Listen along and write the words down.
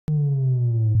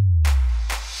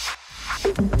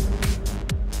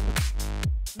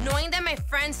Knowing that my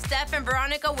friends Steph and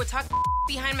Veronica were talking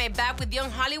behind my back with young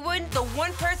Hollywood, the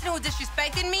one person who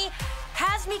disrespected me,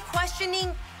 has me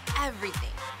questioning everything.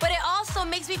 But it also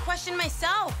makes me question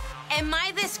myself. Am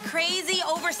I this crazy,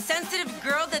 oversensitive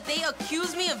girl that they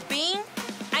accuse me of being?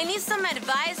 I need some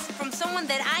advice from someone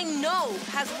that I know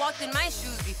has walked in my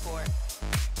shoes before.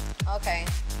 Okay,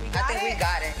 I think we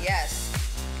got it, yes.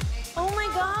 Oh my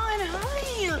God,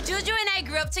 hi. Juju and I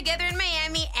grew up together in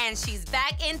Miami, and she's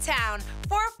back in town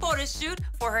for a photo shoot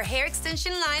for her hair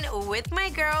extension line with my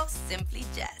girl, Simply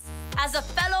Jess. As a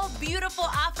fellow beautiful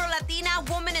Afro-Latina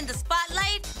woman in the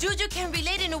spotlight, Juju can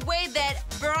relate in a way that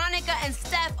Veronica and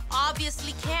Steph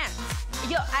obviously can't.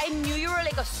 Yo, I knew you were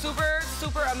like a super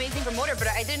amazing promoter, but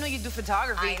I didn't know you do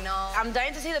photography. I know. I'm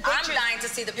dying to see the pictures. I'm dying to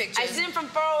see the pictures. I see them from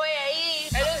far away.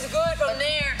 It looks good from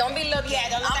there. Don't be looking. Yeah,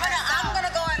 I'm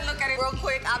gonna go and look at it real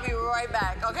quick. I'll be right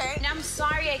back, okay? And I'm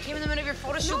sorry I came in the middle of your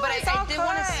photo shoot, No, but I did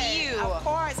want to see you. Of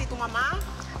course. ¿Y tu mamá?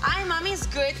 Hi, mommy's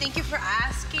good. Thank you for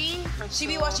asking. She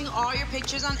be watching all your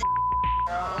pictures on.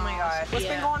 Oh my God. What's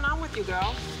been going on with you,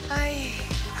 girl?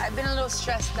 I've been a little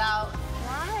stressed out.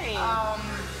 Why?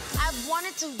 I've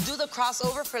wanted to do the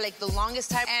crossover for like the longest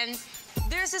time, and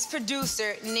there's this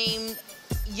producer named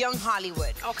Young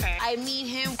Hollywood. Okay. I meet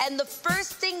him, and the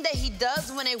first thing that he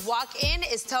does when I walk in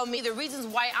is tell me the reasons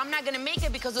why I'm not gonna make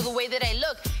it because of the way that I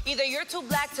look. Either you're too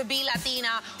black to be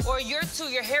Latina, or your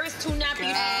hair is too nappy,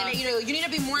 and you need to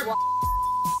be more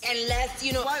and less,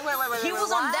 Wait. He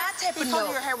was on that type of He told note.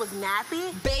 you your hair was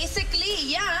nappy? Basically,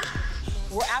 yeah.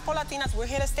 We're Afro-Latinas, we're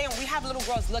here to stay, and we have little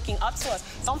girls looking up to us.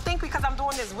 Don't think because I'm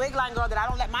doing this wig line, girl, that I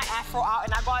don't let my afro out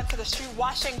and I go into the street,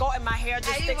 wash and go, and my hair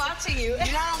just sticks. Watching you. You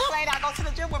know what I'm saying? I go to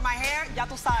the gym with my hair, ya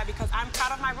tu sabes, because I'm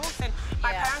proud of my roots, and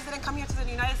my parents didn't come here to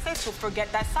the United States to forget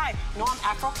that side. You know, I'm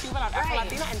Afro-Cuban, I'm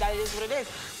Afro-Latina, and that is what it is.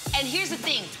 And here's the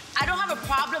thing, I don't have a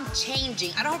problem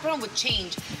changing. I don't have a problem with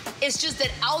change. It's just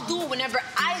that I'll do it whenever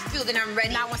I feel that I'm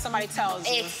ready. Not when somebody tells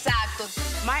you. Exacto.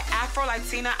 My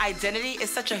Afro-Latina identity is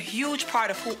such a huge part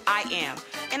of who I am.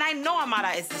 And I know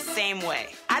Amara is the same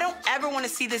way. I don't ever want to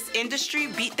see this industry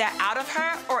beat that out of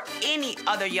her or any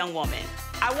other young woman.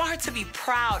 I want her to be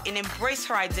proud and embrace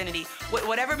her identity with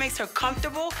whatever makes her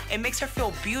comfortable and makes her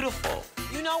feel beautiful.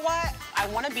 You know what? I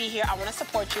want to be here. I want to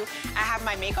support you. I have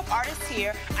my makeup artist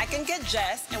here. I can get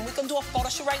Jess, and we can do a photo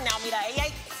shoot right now. Mira, ella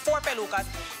hay 4 pelucas.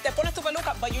 Te pones tu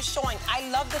peluca, but you're showing, I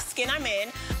love the skin I'm in.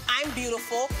 I'm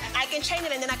beautiful. I can change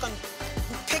it, and then I can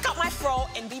pick up my fro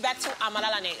and be back to Amara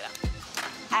la Negra.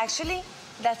 Actually,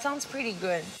 that sounds pretty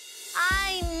good.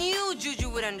 I knew Juju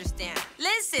would understand.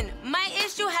 Listen, my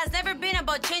issue has never been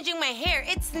about changing my hair.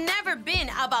 It's never been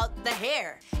about the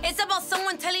hair. It's about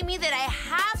someone telling me that I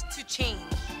have to change.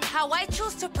 How I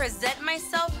choose to present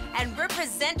myself and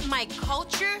represent my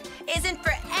culture isn't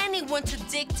for anyone to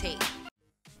dictate.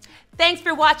 Thanks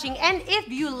for watching, and if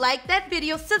you liked that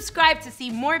video, subscribe to see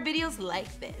more videos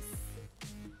like this.